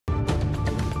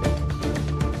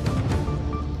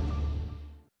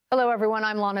Hello, everyone.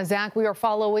 I'm Lana Zach. We are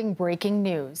following breaking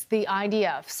news. The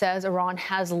IDF says Iran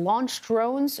has launched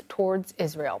drones towards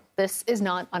Israel. This is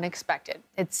not unexpected.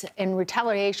 It's in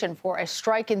retaliation for a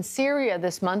strike in Syria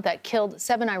this month that killed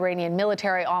 7 Iranian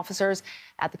military officers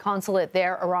at the consulate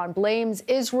there. Iran blames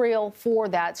Israel for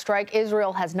that strike.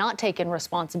 Israel has not taken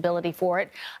responsibility for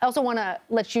it. I also want to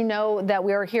let you know that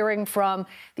we are hearing from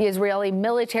the Israeli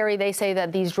military. They say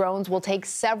that these drones will take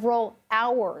several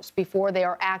hours before they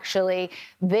are actually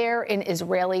there in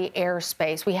Israeli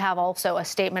airspace. We have also a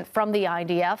statement from the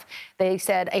IDF. They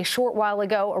said a short while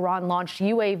ago, Iran launched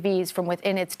UAVs from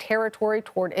within its territory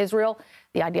toward Israel.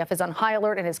 The IDF is on high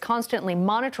alert and is constantly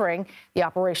monitoring the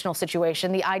operational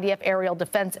situation. The IDF aerial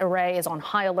defense array is on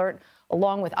high alert,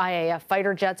 along with IAF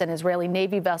fighter jets and Israeli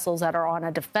Navy vessels that are on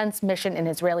a defense mission in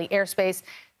Israeli airspace.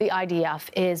 The IDF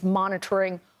is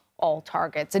monitoring all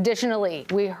targets. Additionally,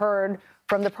 we heard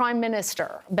from the Prime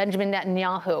Minister, Benjamin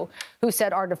Netanyahu, who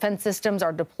said our defense systems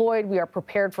are deployed. We are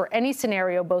prepared for any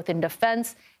scenario, both in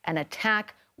defense and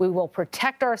attack. We will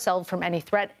protect ourselves from any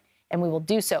threat, and we will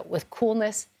do so with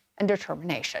coolness and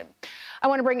determination. I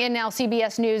want to bring in now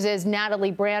CBS News'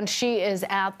 Natalie Brand. She is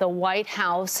at the White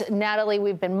House. Natalie,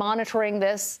 we've been monitoring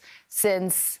this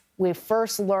since we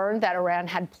first learned that Iran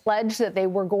had pledged that they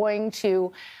were going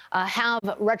to have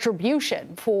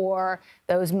retribution for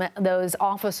those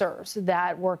officers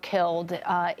that were killed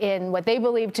in what they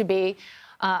believe to be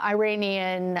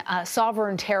Iranian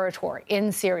sovereign territory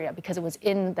in Syria, because it was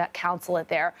in that consulate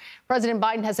there. President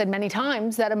Biden has said many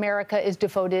times that America is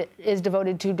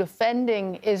devoted to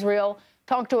defending Israel.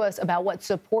 Talk to us about what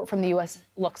support from the U.S.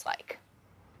 looks like.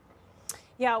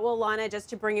 Yeah, well, Lana, just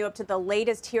to bring you up to the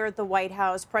latest here at the White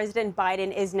House, President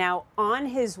Biden is now on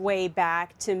his way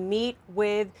back to meet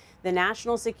with the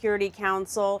National Security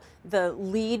Council, the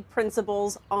lead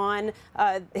principals on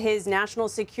his national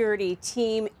security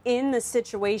team in the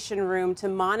Situation Room to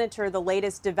monitor the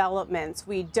latest developments.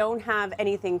 We don't have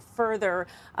anything further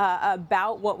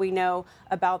about what we know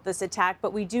about this attack,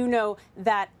 but we do know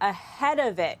that ahead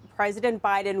of it, President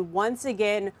Biden once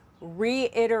again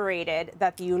reiterated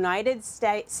that the United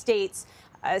States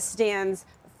stands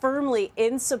firmly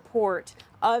in support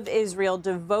of Israel,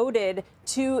 devoted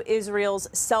to Israel's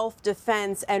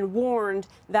self-defense, and warned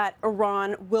that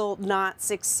Iran will not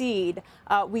succeed.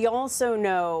 We also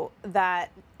know that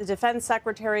the Defense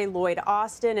Secretary Lloyd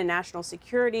Austin and National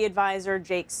Security Advisor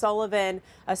Jake Sullivan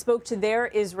spoke to their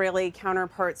Israeli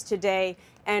counterparts today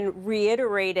and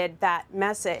reiterated that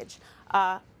message.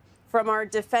 From our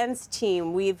defense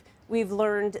team, we've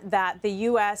learned that the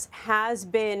U.S. has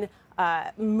been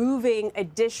moving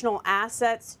additional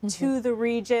assets to the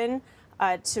region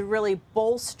to really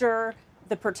bolster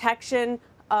the protection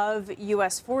of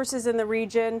U.S. forces in the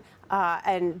region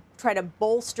and try to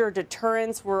bolster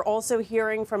deterrence. We're also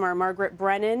hearing from our Margaret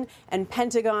Brennan and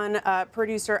Pentagon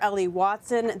producer Ellie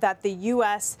Watson that the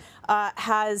U.S.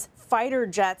 has fighter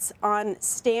jets on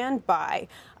standby.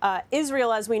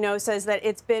 Israel, as we know, says that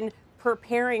it's been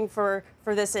preparing for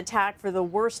this attack, for the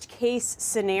worst case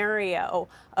scenario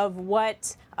of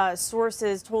what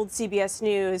sources told CBS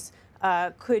News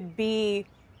could be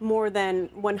more than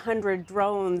 100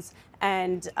 drones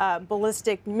and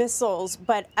ballistic missiles.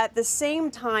 But at the same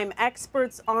time,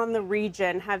 experts on the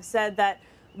region have said that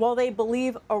while they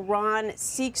believe Iran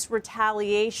seeks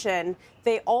retaliation,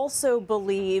 they also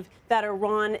believe that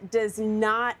Iran does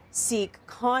not seek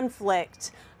conflict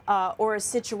or a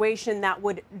situation that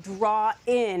would draw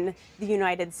in the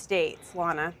United States.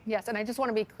 Lana. Yes, and I just want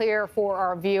to be clear for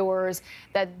our viewers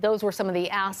that those were some of the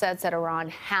assets that Iran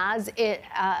has,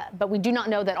 but we do not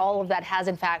know that all of that has,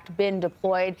 in fact, been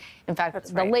deployed. In fact,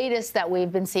 That's the right. latest that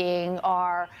we've been seeing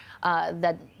are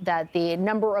that the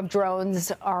number of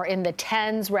drones are in the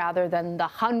tens rather than the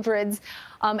hundreds.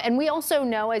 And we also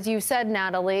know, as you said,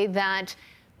 Natalie, that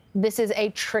this is a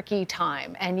tricky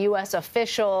time, and U.S.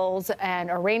 officials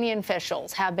and Iranian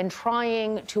officials have been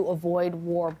trying to avoid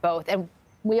war both. And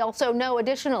we also know,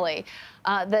 additionally,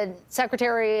 the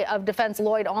Secretary of Defense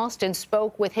Lloyd Austin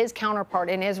spoke with his counterpart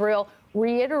in Israel,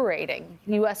 reiterating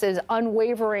U.S.'s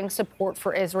unwavering support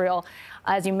for Israel.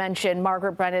 As you mentioned,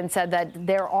 Margaret Brennan said that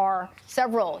there are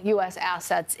several U.S.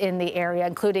 assets in the area,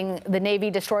 including the Navy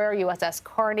destroyer USS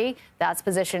Carney, that's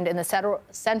positioned in the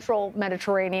central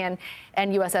Mediterranean,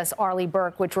 and USS Arleigh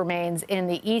Burke, which remains in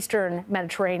the eastern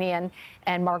Mediterranean.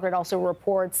 And Margaret also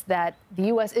reports that the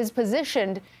U.S. is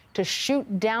positioned to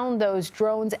shoot down those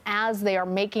drones as they are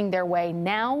making their way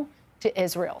now to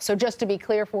Israel. So just to be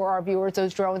clear for our viewers,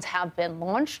 those drones have been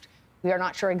launched. We are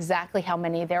not sure exactly how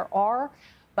many there are,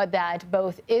 but that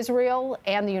both Israel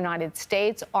and the United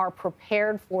States are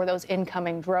prepared for those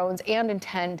incoming drones and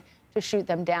intend to shoot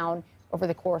them down over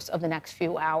the course of the next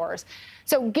few hours.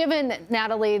 So given,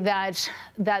 Natalie, that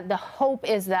the hope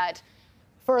is that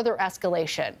further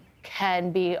escalation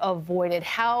can be avoided,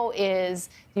 how is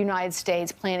the United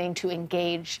States planning to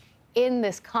engage in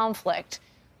this conflict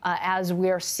as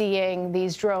we're seeing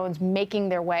these drones making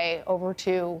their way over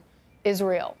to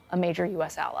Israel, a major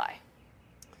U.S. ally?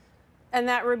 And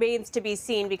that remains to be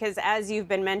seen because, as you've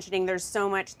been mentioning, there's so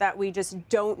much that we just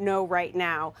don't know right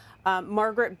now.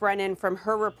 Margaret Brennan, from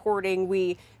her reporting,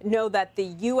 we know that the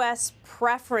U.S.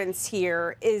 preference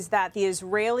here is that the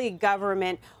Israeli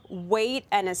government wait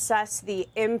and assess the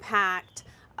impact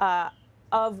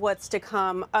of what's to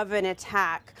come of an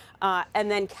attack and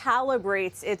then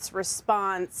calibrates its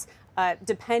response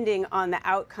depending on the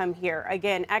outcome here.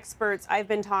 Again, experts I've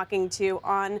been talking to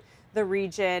on the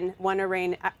region, one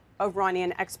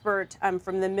Iranian expert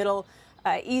from the Middle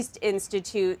East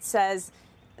Institute says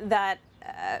that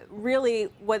really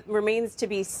what remains to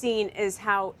be seen is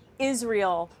how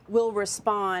Israel will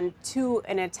respond to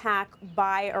an attack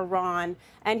by Iran.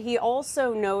 And he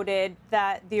also noted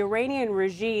that the Iranian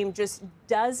regime just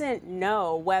doesn't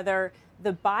know whether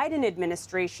the Biden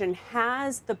administration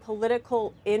has the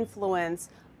political influence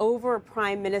over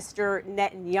Prime Minister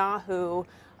Netanyahu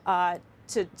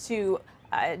to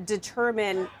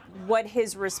determine what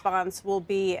his response will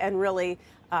be and really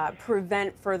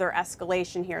prevent further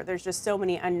escalation here. There's just so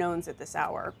many unknowns at this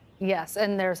hour. Yes,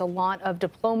 and there's a lot of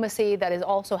diplomacy that is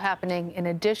also happening in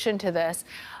addition to this.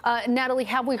 Natalie,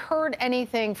 have we heard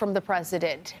anything from the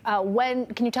president?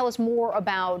 Can you tell us more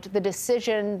about the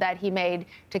decision that he made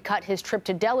to cut his trip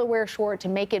to Delaware short, to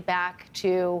make it back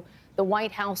to the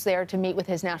White House there to meet with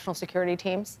his national security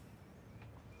teams?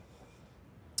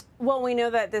 Well, we know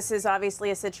that this is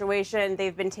obviously a situation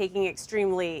they've been taking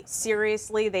extremely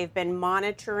seriously. They've been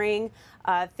monitoring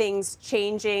things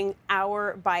changing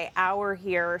hour by hour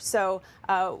here. So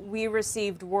we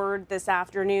received word this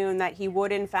afternoon that he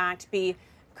would, in fact, be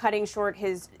cutting short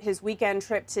his weekend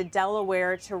trip to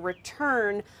Delaware to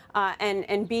return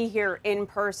and be here in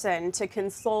person to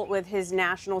consult with his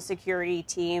national security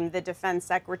team, the Defense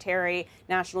Secretary,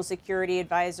 National Security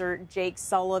Advisor Jake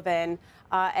Sullivan,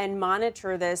 and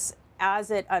monitor this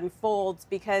as it unfolds,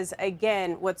 because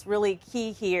again, what's really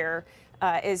key here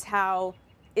is how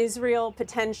Israel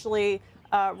potentially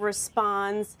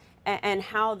responds and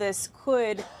how this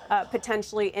could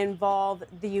potentially involve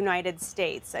the United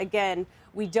States. Again,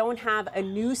 we don't have a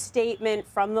new statement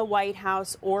from the White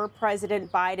House or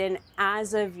President Biden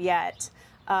as of yet,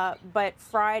 but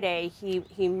Friday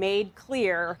he made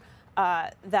clear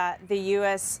that the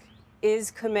U.S.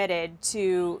 is committed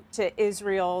to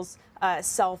Israel's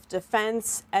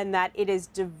self-defense and that it is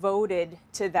devoted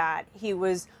to that. He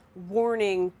was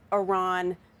warning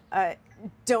Iran,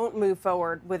 don't move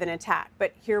forward with an attack.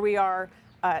 But here we are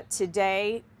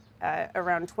today,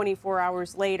 around 24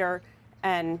 hours later,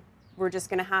 and we're just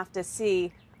going to have to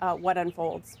see what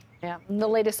unfolds. Yeah, the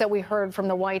latest that we heard from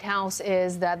the White House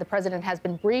is that the president has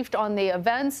been briefed on the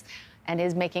events and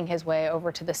is making his way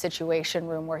over to the Situation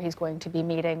Room, where he's going to be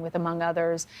meeting with, among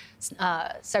others,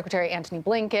 Secretary Antony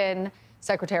Blinken,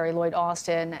 Secretary Lloyd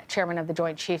Austin, Chairman of the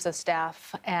Joint Chiefs of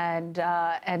Staff, and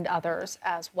others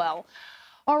as well.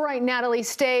 All right, Natalie,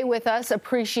 stay with us.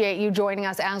 Appreciate you joining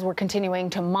us as we're continuing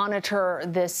to monitor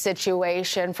this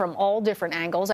situation from all different angles.